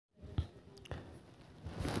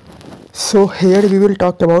So here we will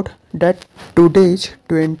talk about that today is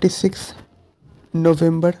 26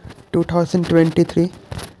 November 2023,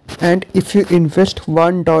 and if you invest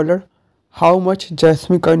 $1, how much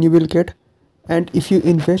Jasmy Coin you will get, and if you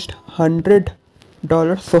invest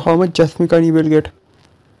 $100, so how much Jasmy Coin you will get.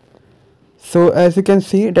 So as you can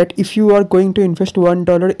see that if you are going to invest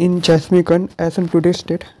 $1 in Jasmy Coin as on today's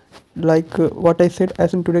date, like what I said,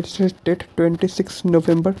 as on today's date 26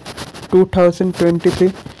 November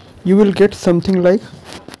 2023, you will get something like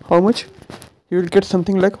how much? You will get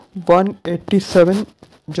something like 187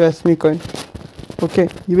 Jasmy Coin. Okay,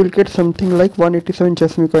 you will get something like 187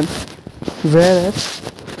 Jasmy Coin. Whereas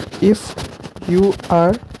if you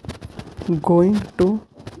are going to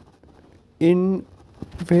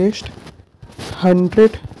invest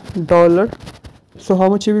 $100, so how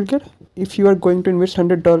much you will get? If you are going to invest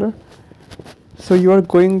 $100, so you are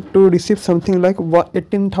going to receive something like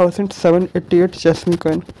 18,788 Jasmy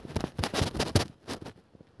Coin.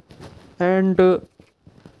 And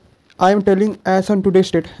I am telling as on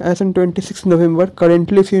today's date, as on 26 November,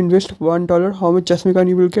 currently if you invest $1, how much Jasmy Coin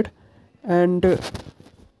you will get, and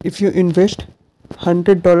if you invest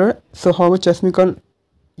 $100, so how much Jasmy Coin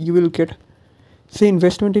you will get. See,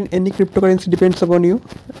 investment in any cryptocurrency depends upon you,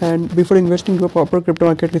 and before investing, do a proper crypto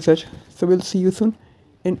market research. So we'll see you soon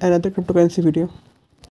in another cryptocurrency video.